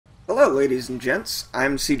Hello, ladies and gents.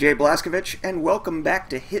 I'm CJ Blaskovich, and welcome back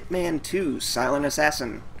to Hitman 2 Silent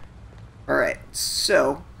Assassin. Alright,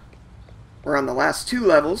 so we're on the last two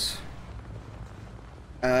levels.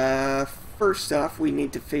 First off, we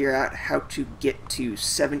need to figure out how to get to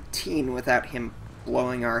 17 without him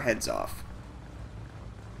blowing our heads off.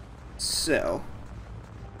 So,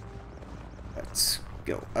 let's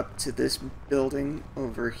go up to this building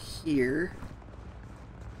over here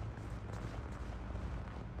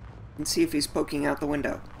and see if he's poking out the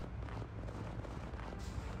window.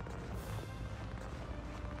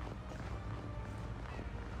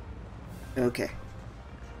 Okay.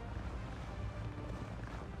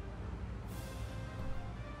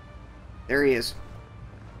 There he is.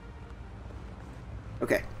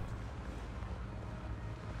 Okay.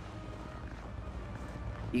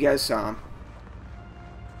 You guys saw him.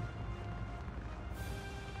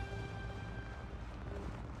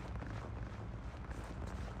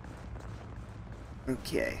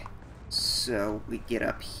 Okay, so we get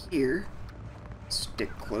up here, stick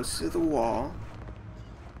close to the wall.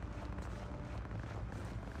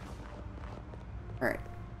 Alright.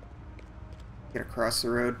 Get across the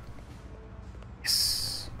road.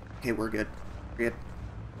 Yes. Okay, we're good. We're good.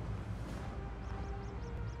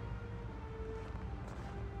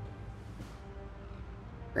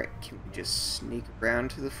 Right, can we just sneak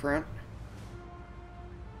around to the front?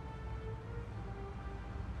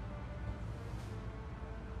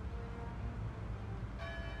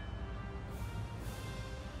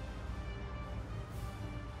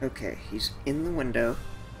 Okay, he's in the window,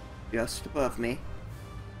 just above me.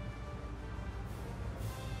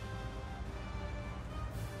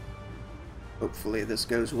 Hopefully this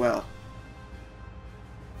goes well.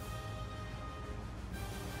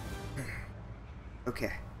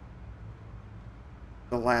 Okay.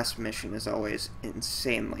 The last mission is always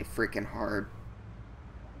insanely freaking hard.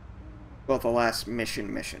 Well, the last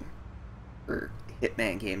mission for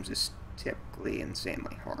Hitman games is typically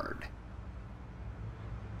insanely hard.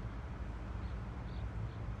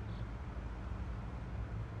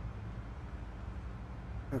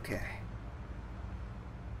 Okay.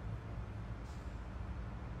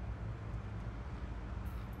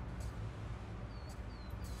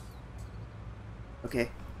 Okay.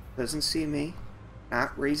 Doesn't see me.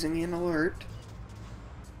 Not raising an alert.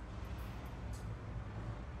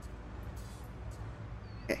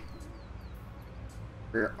 Okay.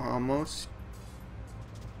 We're almost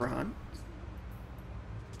front.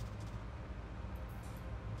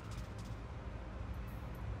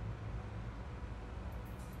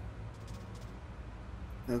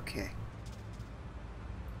 Okay.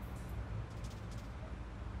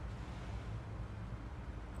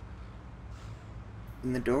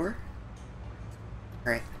 In the door?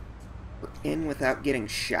 Alright. We're in without getting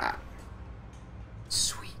shot.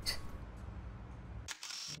 Sweet.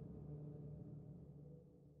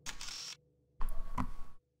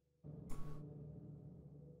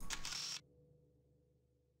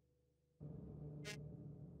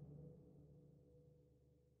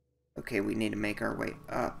 Okay, we need to make our way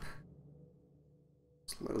up.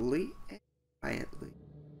 Slowly and quietly.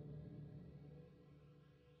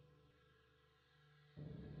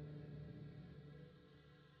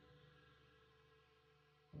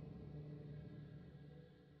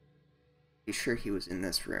 Be sure he was in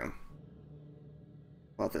this room.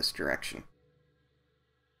 Well, this direction.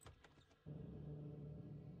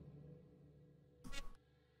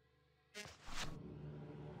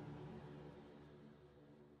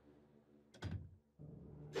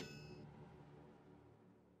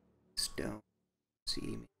 Don't see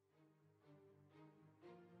me.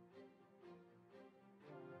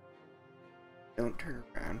 Don't turn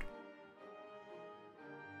around.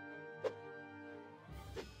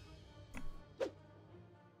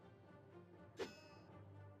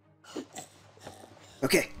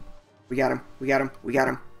 Okay. We got him. We got him. We got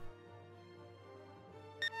him.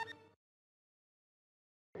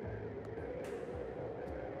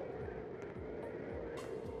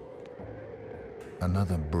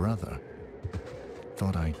 Another brother.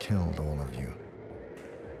 Thought I killed all of you.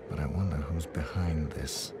 But I wonder who's behind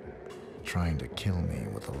this. Trying to kill me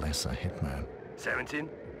with a lesser hitman. 17?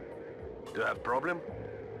 Do you have problem?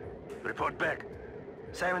 Report back.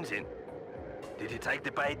 17. Did he take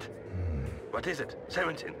the bait? What is it?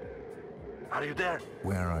 17. Are you there?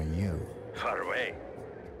 Where are you? Far away.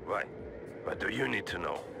 Why? What do you need to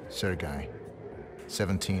know? Sergei.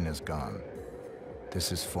 17 is gone.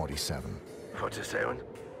 This is 47. 47?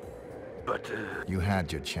 But, You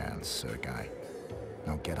had your chance, Sergei.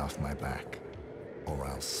 Now get off my back, or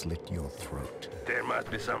I'll slit your throat. there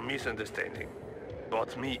must be some misunderstanding.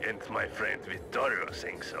 But me and my friend Vittorio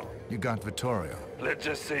think so. You got Vittorio. Let's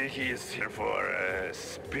just say he is here for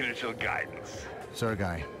spiritual guidance.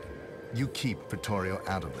 Sergei, you keep Vittorio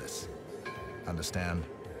out of this. Understand?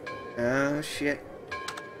 Oh, shit.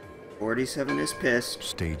 47 is pissed.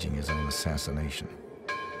 Staging his own assassination.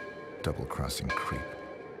 Double-crossing creep.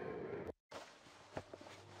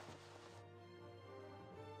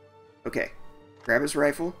 Okay. Grab his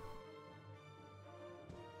rifle.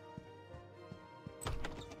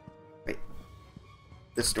 Wait.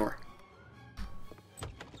 This door.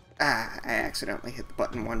 Ah, I accidentally hit the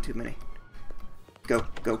button one too many. Go,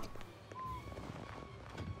 go.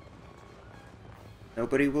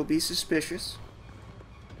 Nobody will be suspicious.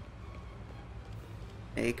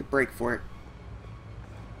 Make a break for it.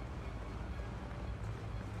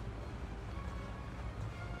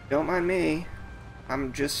 Don't mind me.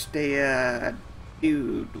 I'm just a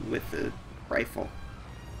dude with a rifle.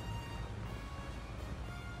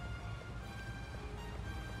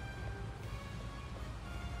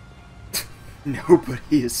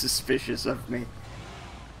 Nobody is suspicious of me.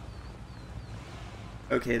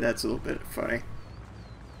 Okay, that's a little bit funny.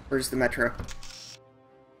 Where's the metro?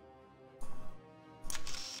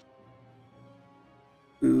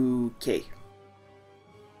 Okay.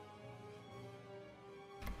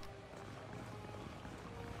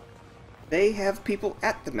 They have people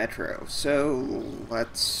at the metro, so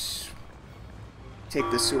let's take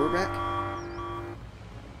the sewer back.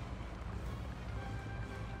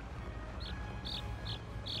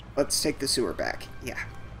 Let's take the sewer back, yeah.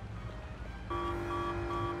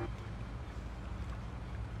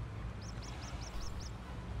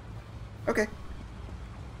 Okay.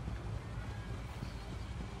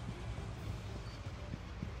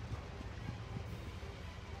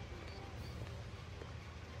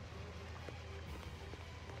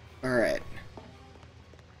 Alright.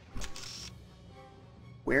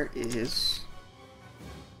 Where is...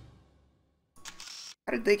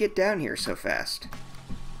 How did they get down here so fast?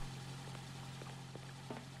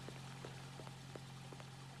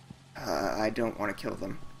 I don't want to kill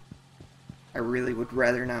them. I really would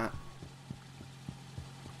rather not.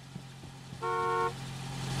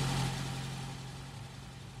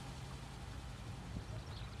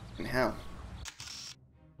 And hell.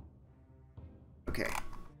 Okay.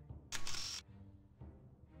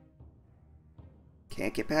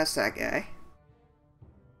 Can't get past that guy.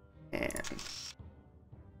 And...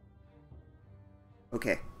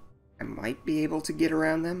 Okay. I might be able to get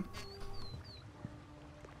around them.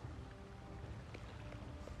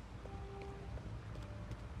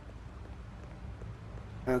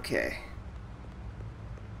 Okay.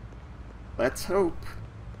 Let's hope.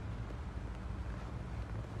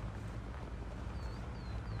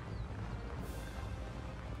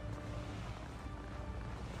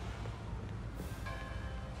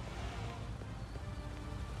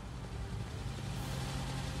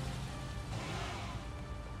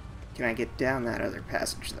 Can I get down that other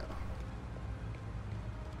passage, though?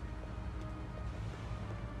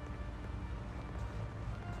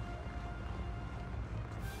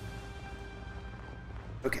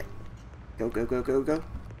 Okay. Go, go, go, go, go.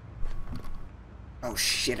 Oh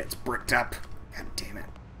shit, it's bricked up. God damn it.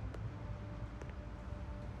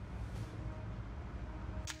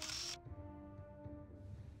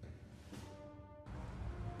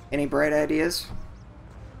 Any bright ideas?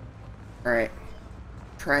 Alright.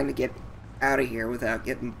 Trying to get out of here without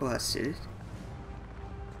getting busted.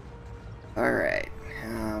 Alright.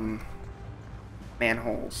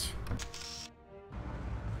 Manholes.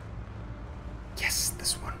 Yes,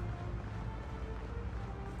 this one.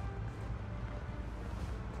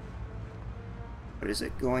 But is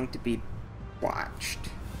it going to be watched?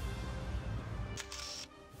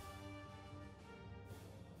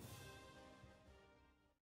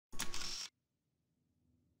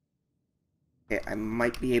 Okay, I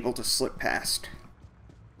might be able to slip past.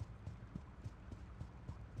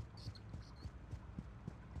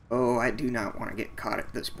 Oh, I do not want to get caught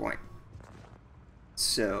at this point.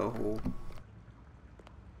 So...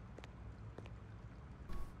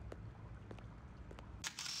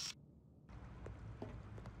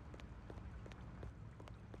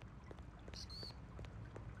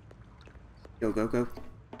 Go, go, go.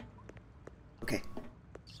 Okay.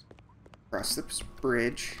 Cross this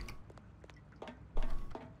bridge.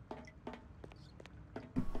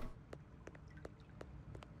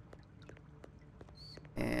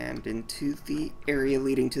 And into the area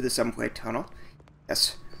leading to the subway tunnel.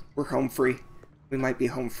 Yes, we're home free. We might be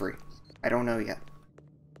home free. I don't know yet.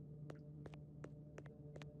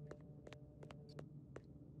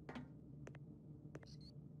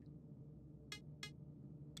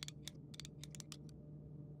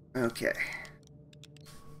 Okay.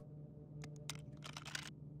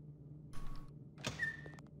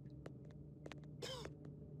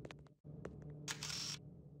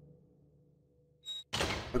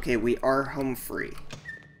 Okay, we are home free.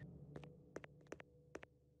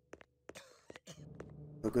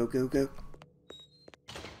 Go, go, go, go.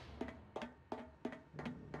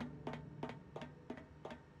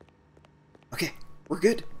 Okay, we're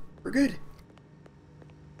good. We're good.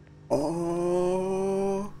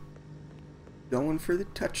 Oh, going for the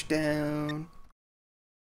touchdown.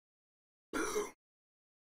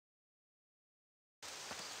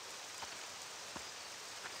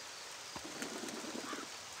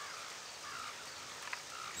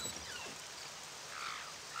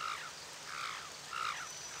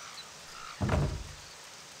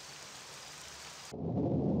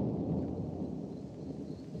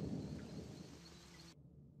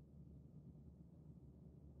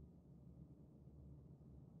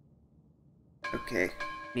 Okay,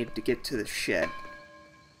 need to get to the shed.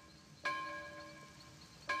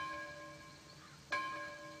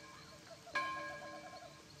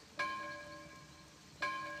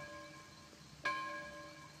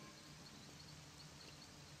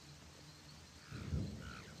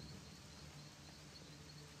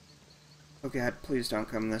 Oh God, please don't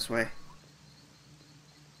come this way.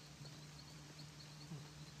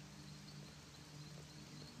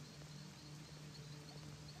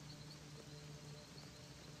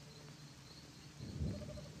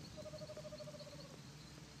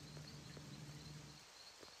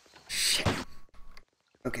 Shit.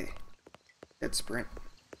 Okay, dead sprint.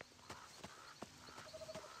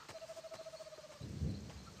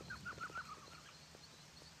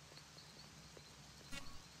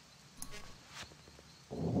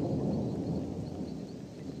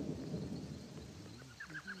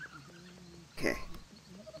 Okay.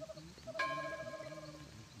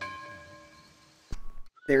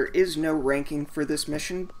 There is no ranking for this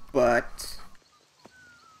mission, but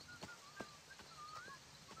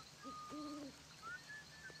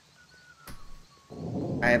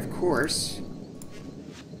I, of course,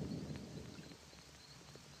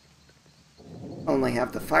 only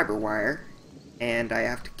have the fiber wire, and I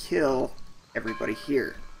have to kill everybody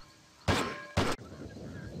here.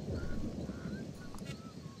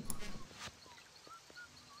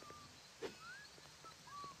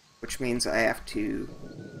 Which means I have to...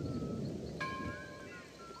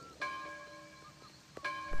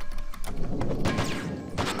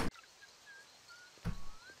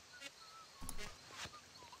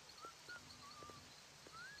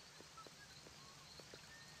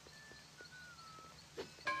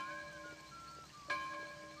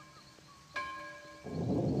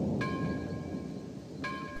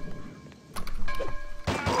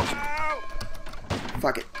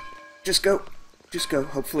 Fuck it. Just go. Just go.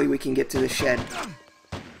 Hopefully we can get to the shed.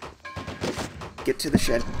 Get to the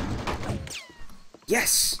shed.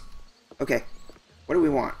 Yes! Okay. What do we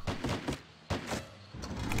want?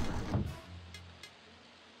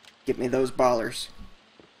 Get me those ballers.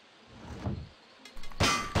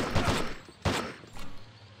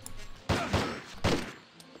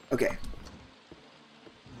 Okay.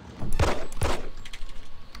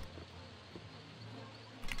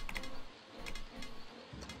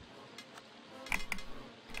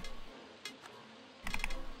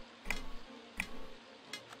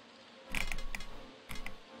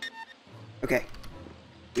 Okay.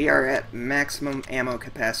 We are at maximum ammo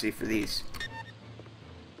capacity for these.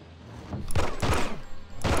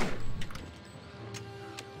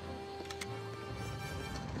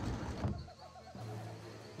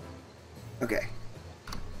 Okay.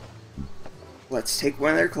 Let's take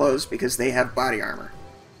one of their clothes because they have body armor.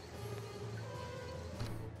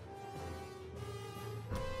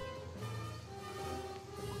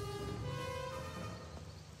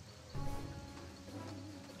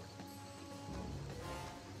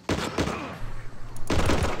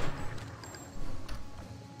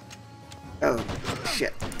 Oh,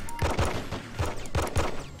 shit.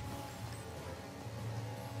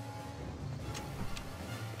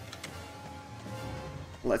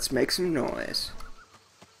 Let's make some noise.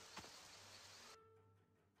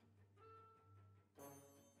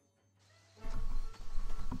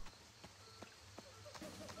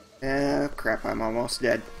 Crap, I'm almost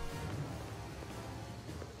dead.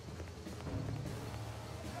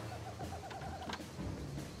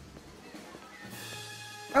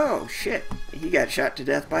 Oh, shit. He got shot to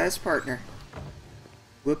death by his partner.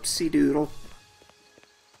 Whoopsie doodle.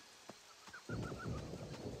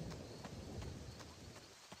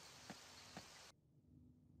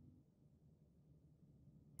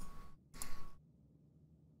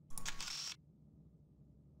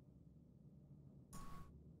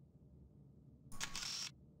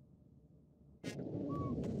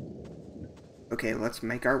 Okay, let's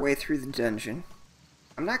make our way through the dungeon.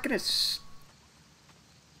 I'm not gonna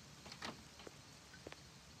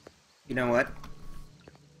you know what?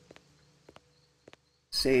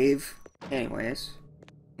 Save anyways,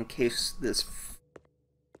 in case this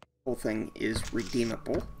whole thing is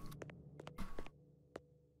redeemable.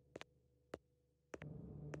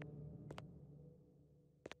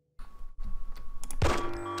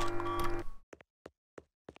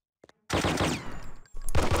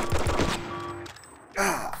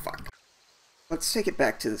 Ah, fuck. Let's take it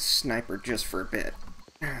back to the sniper just for a bit.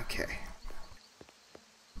 Okay.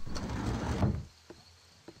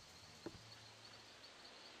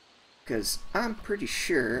 Because I'm pretty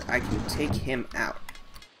sure I can take him out.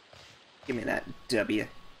 Give me that W.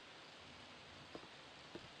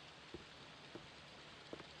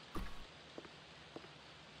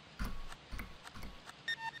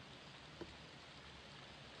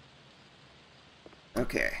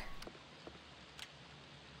 Okay.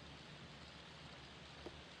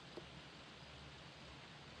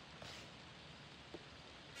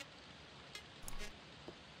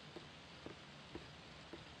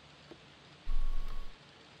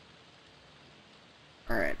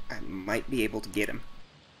 Alright, I might be able to get him.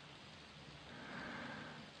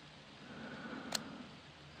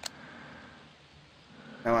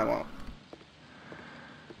 No, I won't.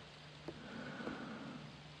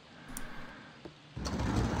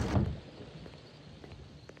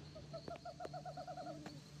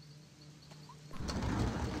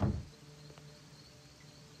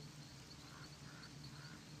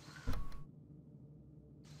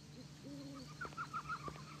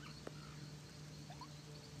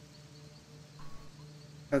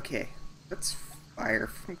 Okay, let's fire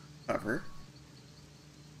from cover.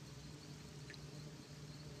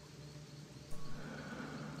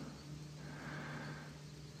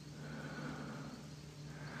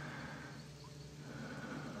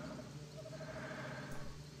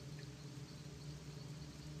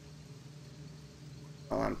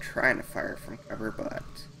 Well, I'm trying to fire from cover, but...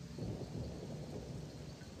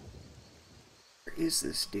 Where is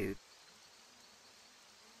this dude?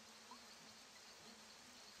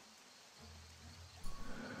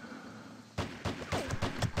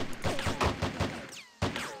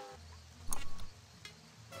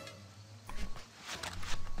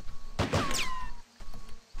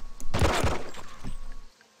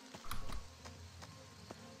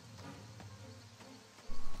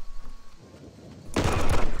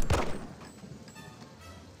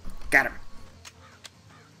 Got him.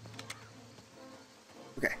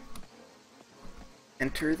 Okay.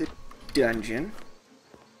 Enter the dungeon.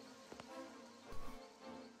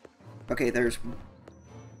 Okay, there's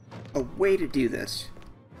a way to do this.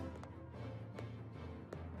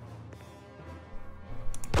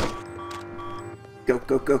 Go,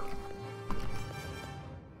 go, go.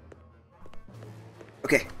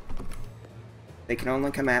 Okay. They can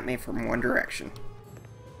only come at me from one direction.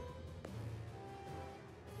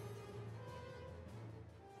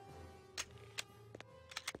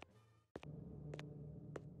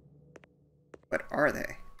 What are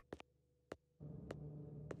they?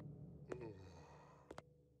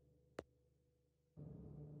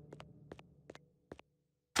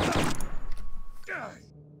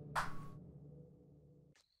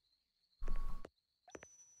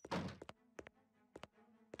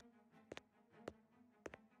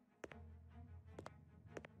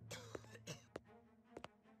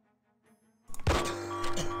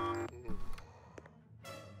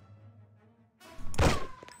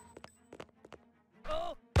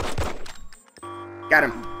 Got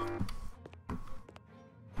him.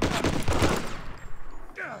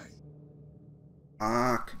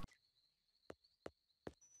 Fuck.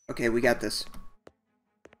 Okay, we got this.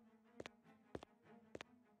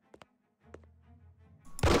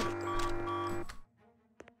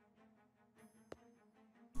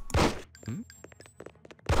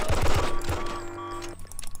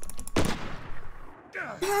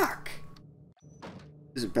 Fuck!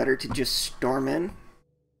 Is it better to just storm in?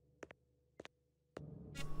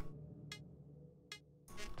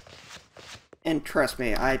 And trust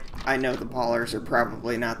me, I know the ballers are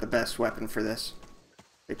probably not the best weapon for this.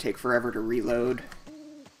 They take forever to reload.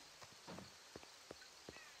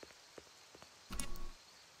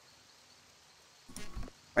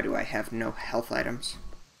 Why do I have no health items?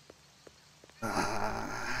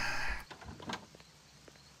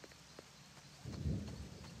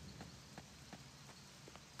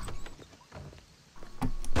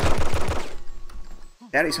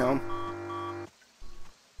 Daddy's home.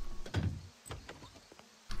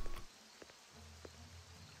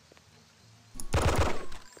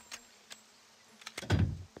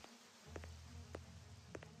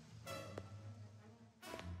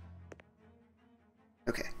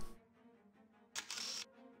 Okay.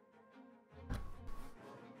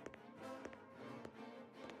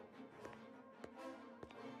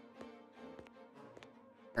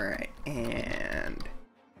 Alright, and...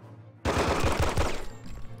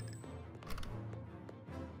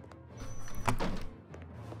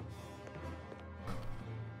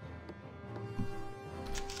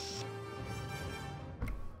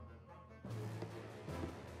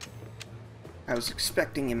 I was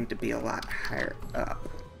expecting him to be a lot higher up.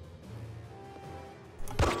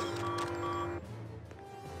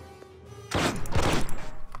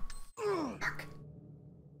 Fuck.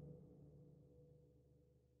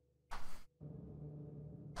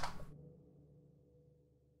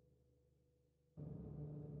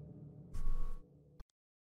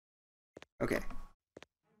 Okay.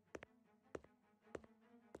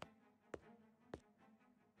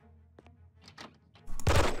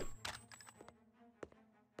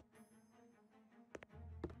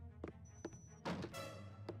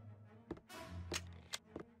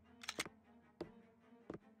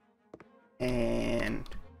 And...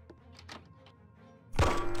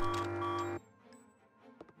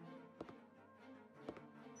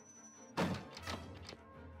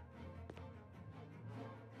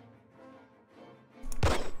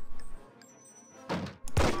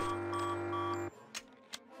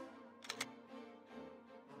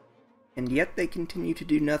 and yet they continue to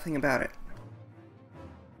do nothing about it.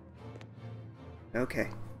 Okay.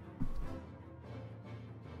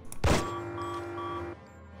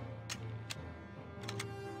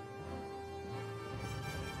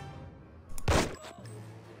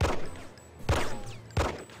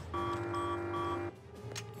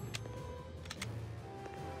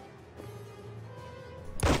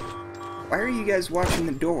 Why are you guys watching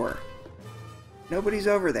the door? Nobody's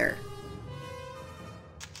over there.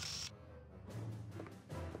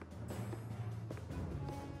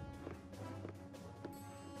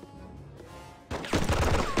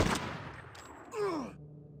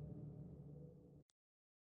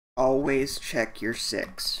 Always check your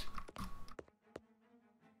 6.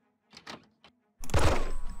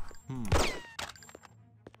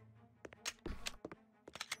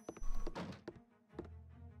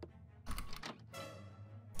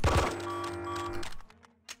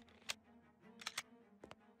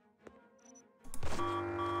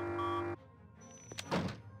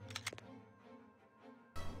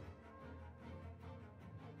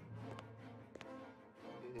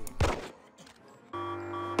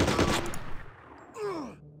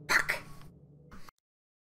 Fuck.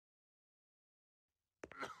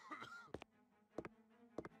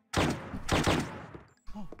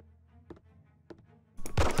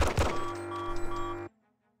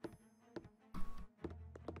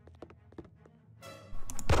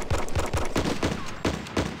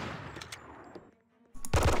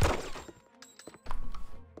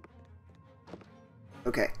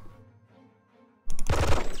 Okay.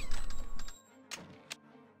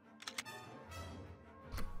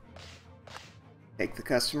 Take the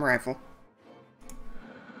custom rifle.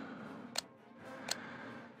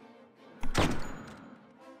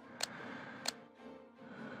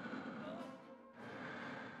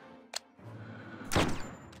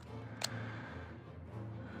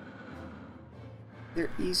 They're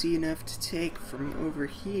easy enough to take from over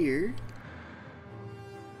here.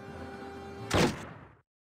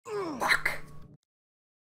 Fuck!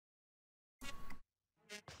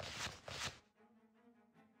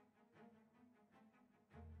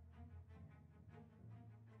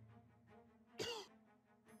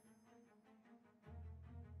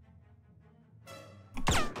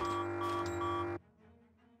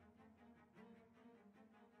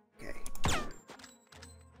 Okay.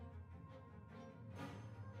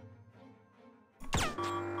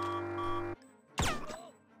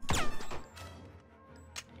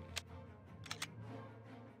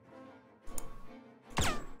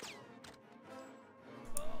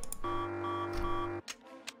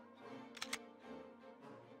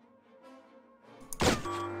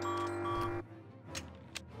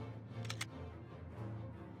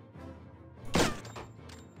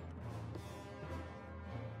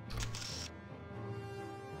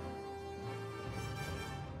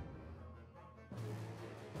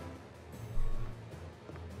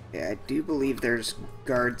 Yeah, I do believe there's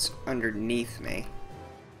guards underneath me.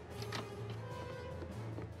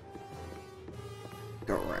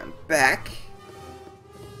 Go around back.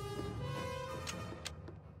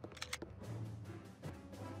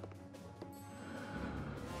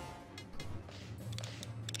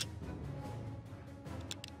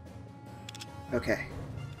 Okay.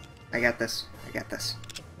 I got this. I got this.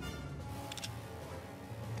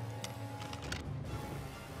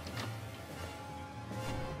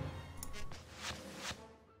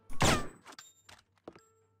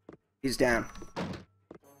 He's down.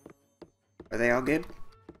 Are they all good?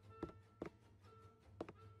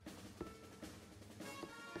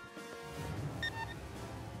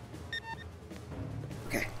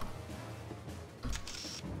 Okay.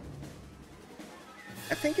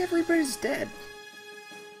 I think everybody's dead.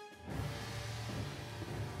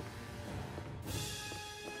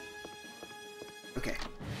 Okay,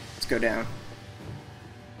 let's go down.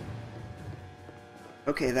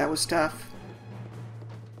 Okay, that was tough.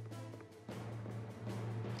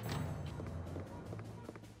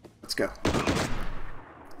 Let's go.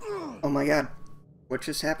 Oh my god. What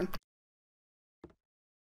just happened?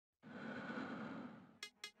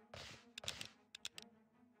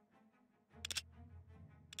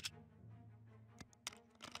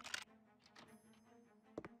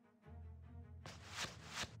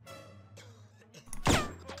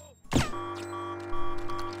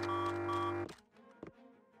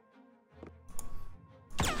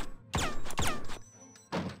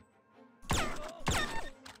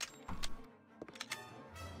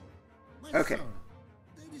 Okay. Son,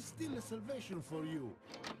 there is still a salvation for you.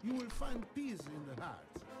 You will find peace in the heart.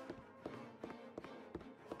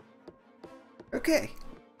 Okay.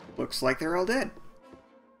 Looks like they're all dead.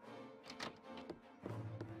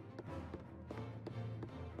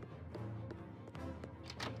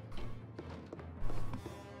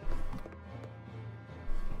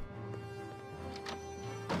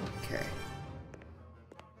 Okay.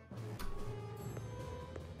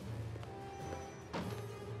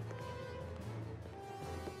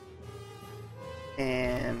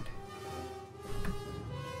 And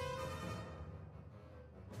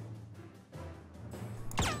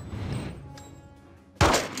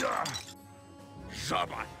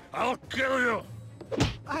Shabba, I'll kill you!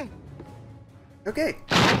 okay.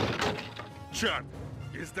 Chad,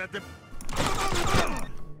 is that the...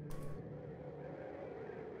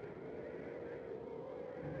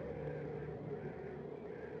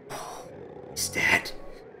 He's dead.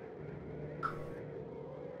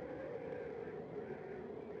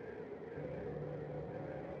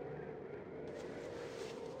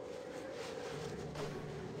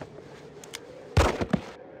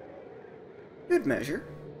 Good measure.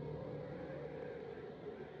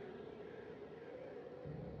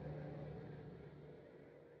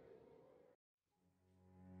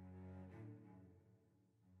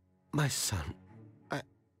 My son,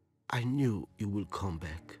 I knew you will come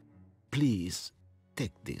back. Please,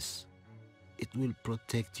 take this. It will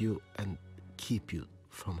protect you and keep you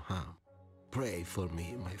from harm. Pray for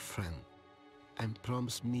me, my friend, and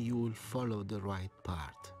promise me you will follow the right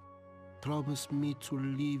path. Promise me to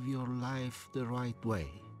live your life the right way.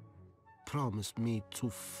 Promise me to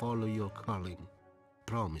follow your calling.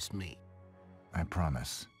 Promise me. I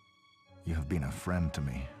promise. You have been a friend to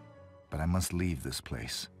me, but I must leave this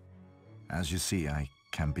place. As you see, I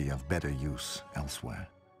can be of better use elsewhere.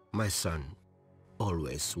 My son,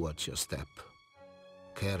 always watch your step.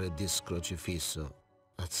 Carry this crocifisso,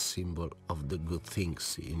 that symbol of the good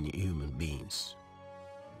things in human beings.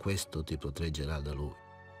 Questo ti proteggerà da lui.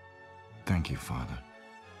 Thank you, Father.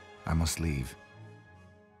 I must leave.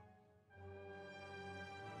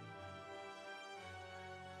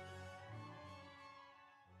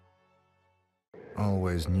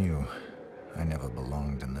 Always knew I never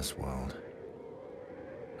belonged in this world.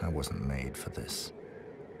 I wasn't made for this.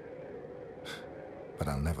 But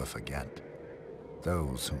I'll never forget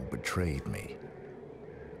those who betrayed me,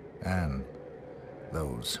 and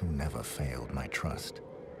those who never failed my trust.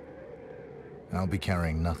 I'll be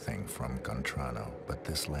carrying nothing from Contrano but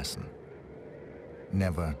this lesson.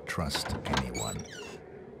 Never trust anyone,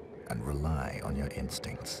 and rely on your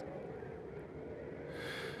instincts.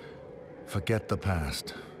 Forget the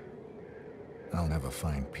past. I'll never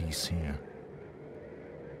find peace here.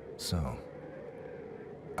 So,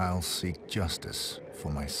 I'll seek justice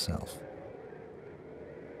for myself.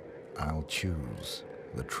 I'll choose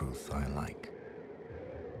the truth I like.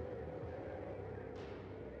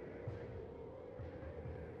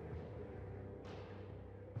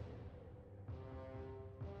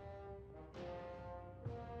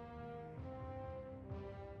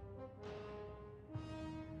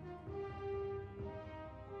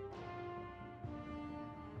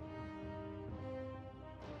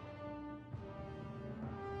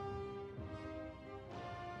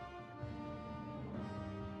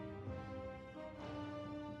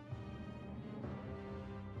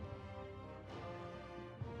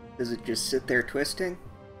 Does it just sit there twisting?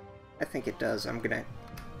 I think it does. I'm gonna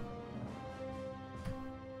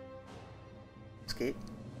escape.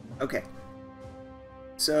 Okay.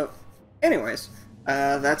 So, anyways,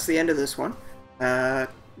 that's the end of this one.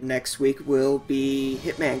 next week will be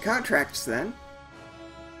Hitman Contracts then.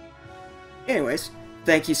 Anyways,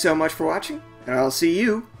 thank you so much for watching, and I'll see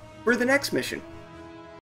you for the next mission.